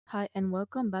Hi, and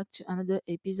welcome back to another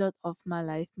episode of My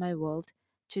Life, My World.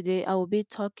 Today, I will be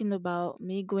talking about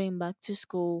me going back to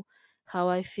school, how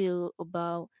I feel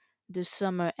about the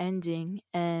summer ending,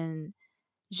 and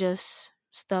just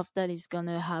stuff that is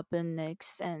gonna happen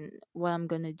next, and what I'm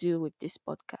gonna do with this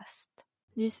podcast.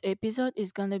 This episode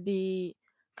is gonna be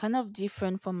kind of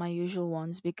different from my usual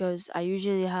ones because I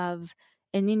usually have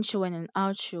an intro and an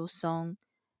outro song,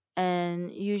 and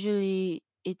usually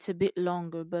it's a bit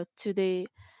longer, but today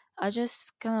I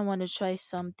just kind of want to try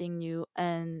something new,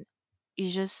 and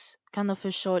it's just kind of a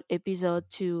short episode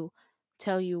to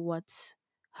tell you what's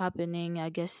happening, I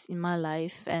guess, in my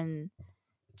life, and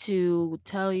to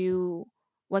tell you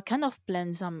what kind of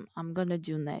plans I'm gonna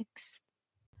do next.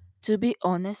 To be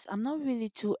honest, I'm not really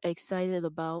too excited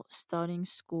about starting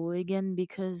school again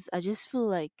because I just feel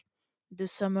like the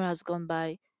summer has gone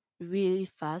by really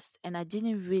fast and I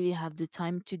didn't really have the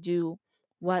time to do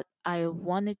what I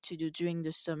wanted to do during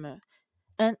the summer.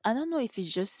 And I don't know if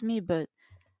it's just me, but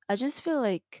I just feel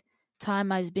like time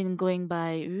has been going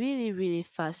by really, really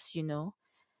fast.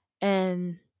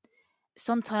 And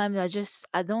sometimes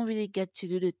I don't really get to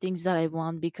do the things that I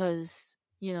want because,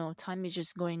 time is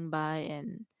just going by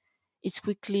and it's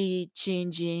quickly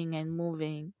changing and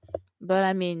moving. But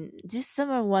I mean, this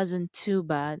summer wasn't too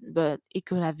bad, but it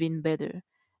could have been better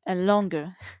and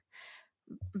longer.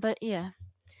 But yeah,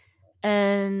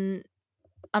 and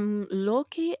I'm low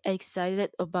key excited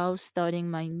about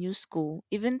starting my new school,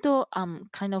 even though I'm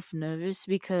kind of nervous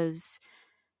because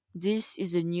this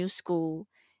is a new school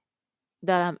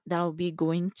that I'll be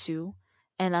going to,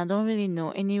 and I don't really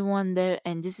know anyone there,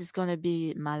 and this is gonna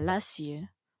be my last year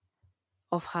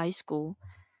of high school.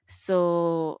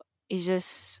 So it's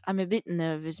just, I'm a bit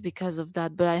nervous because of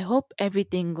that, but I hope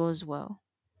everything goes well.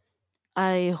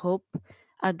 I hope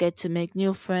I get to make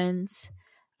new friends.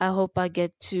 I hope I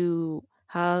get to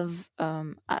have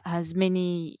as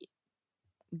many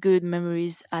good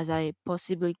memories as I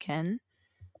possibly can.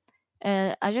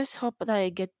 And I just hope that I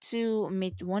get to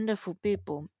meet wonderful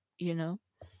people, you know.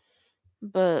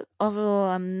 But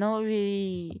overall, I'm not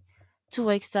really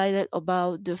too excited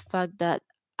about the fact that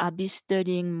I'll be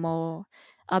studying more.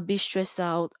 I'll be stressed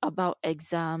out about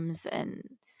exams, and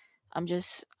I'm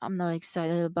not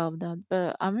excited about that.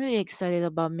 But I'm really excited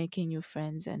about making new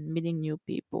friends and meeting new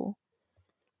people.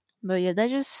 But yeah,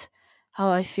 that's just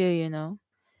how I feel.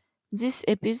 This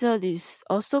episode is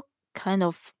also kind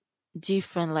of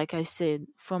different, like I said,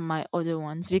 from my other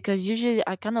ones because usually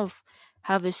I kind of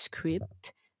have a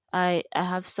script. I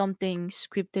have something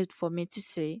scripted for me to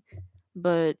say,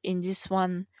 but in this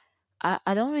one,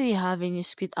 I don't really have any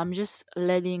script. I'm just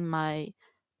letting my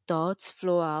thoughts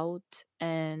flow out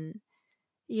and,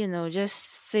 just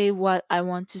say what I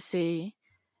want to say.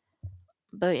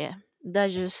 But yeah,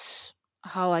 that's just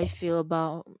how I feel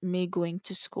about me going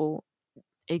to school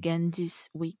again this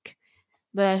week.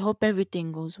 But I hope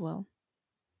everything goes well.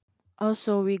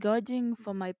 Also, regarding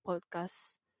for my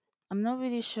podcast, I'm not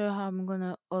really sure how I'm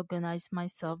gonna organize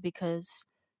myself because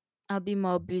I'll be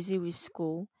more busy with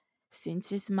school.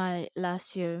 Since it's my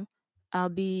last year, I'll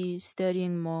be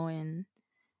studying more and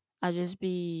I'll just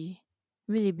be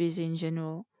really busy in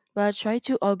general. But I try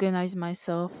to organize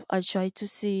myself. I try to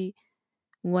see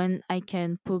when I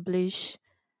can publish,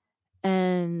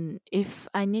 and if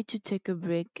I need to take a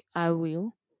break, I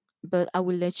will. But I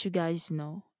will let you guys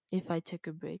know if I take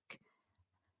a break.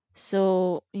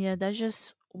 So, yeah, that's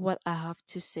just what I have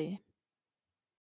to say.